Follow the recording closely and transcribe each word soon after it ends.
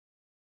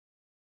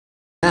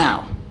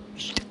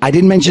I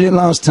didn't mention it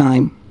last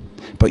time,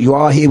 but you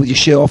are here with your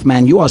shirt off,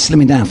 man. You are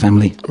slimming down,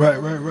 family. Right.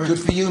 Good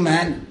for you,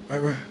 man.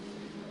 Right.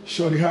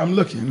 Shorty, how I'm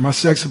looking? My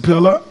sex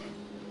appeal up?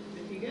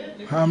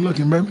 How I'm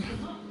looking, baby?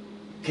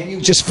 Can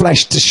you just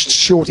flash to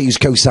Shorty who's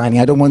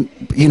co-signing? I don't want,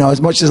 you know, as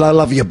much as I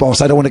love you,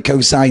 boss, I don't want to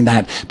co-sign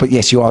that. But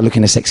yes, you are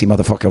looking a sexy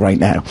motherfucker right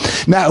now.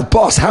 Now,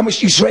 boss, how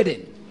much you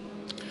shredding?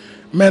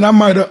 Man, I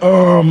might have,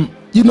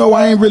 you know,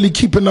 I ain't really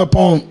keeping up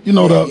on, you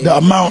know, the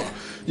amount,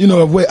 you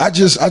know, of weight. I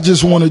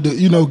just wanted to,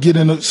 you know, get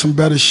in some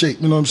better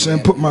shape, you know what I'm saying?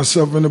 Put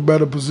myself in a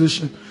better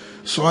position.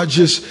 So I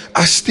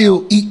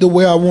still eat the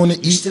way I want to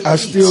eat. I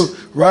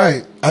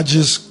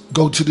just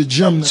go to the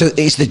gym now. So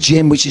it's the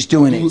gym which is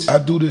doing it? I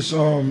do this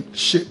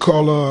shit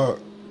called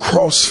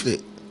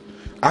CrossFit.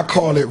 I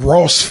call it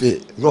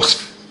Rossfit.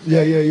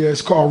 Yeah.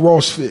 It's called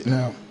Rossfit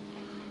now.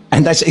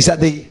 And is that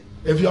the...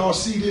 If y'all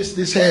see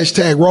this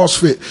hashtag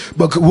Rossfit,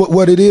 but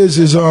what it is,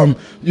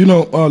 you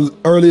know,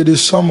 earlier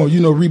this summer, you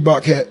know,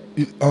 Reebok had,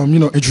 you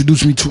know,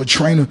 introduced me to a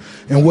trainer,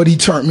 and what he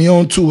turned me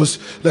on to was,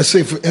 let's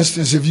say, for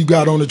instance, if you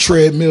got on a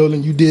treadmill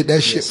and you did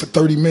that shit for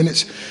 30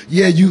 minutes,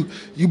 yeah, you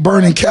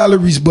burning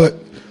calories, but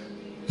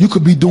you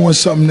could be doing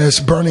something that's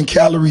burning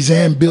calories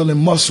and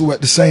building muscle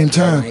at the same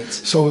time. Right.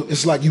 So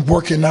it's like you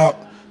working out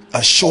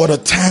a shorter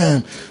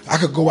time. I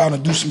could go out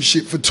and do some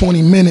shit for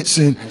 20 minutes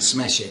and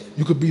smash it.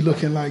 You could be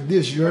looking like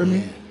this, you heard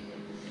me?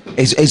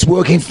 It's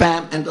working,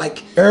 fam, and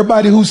like...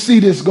 Everybody who see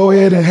this, go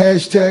ahead and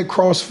hashtag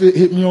CrossFit,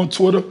 hit me on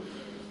Twitter.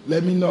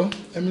 Let me know.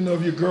 Let me know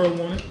if your girl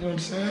want it, you know what I'm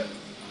saying?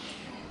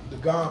 The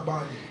God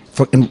body.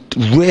 Fucking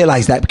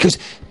realize that, because,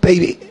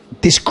 baby,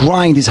 this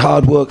grind is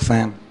hard work,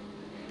 fam.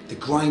 The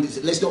grind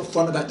is... Let's not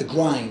front about the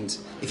grind.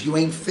 If you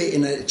ain't fit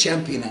in a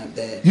champion out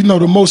there. You know,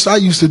 the most I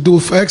used to do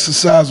for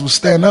exercise was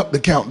stand up to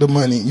count the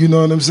money. You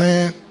know what I'm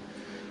saying?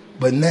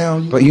 But now...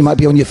 But you might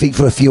be on your feet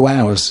for a few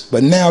hours.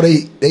 But now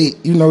they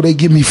you know, they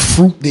give me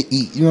fruit to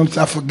eat. You know what I'm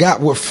saying? I forgot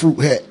what fruit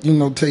had, you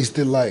know,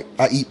 tasted like.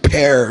 I eat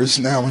pears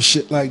now and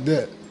shit like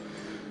that.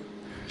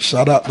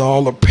 Shout out to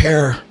all the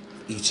pear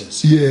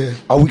eaters. Yeah.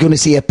 Are we going to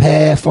see a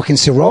pear fucking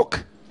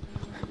Ciroc?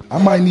 I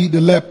might need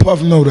to let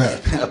Puff know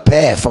that. A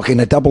pear, fucking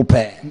a double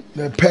pear.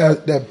 That pear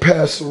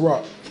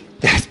Ciroc.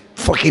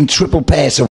 Fucking triple pear Ciroc.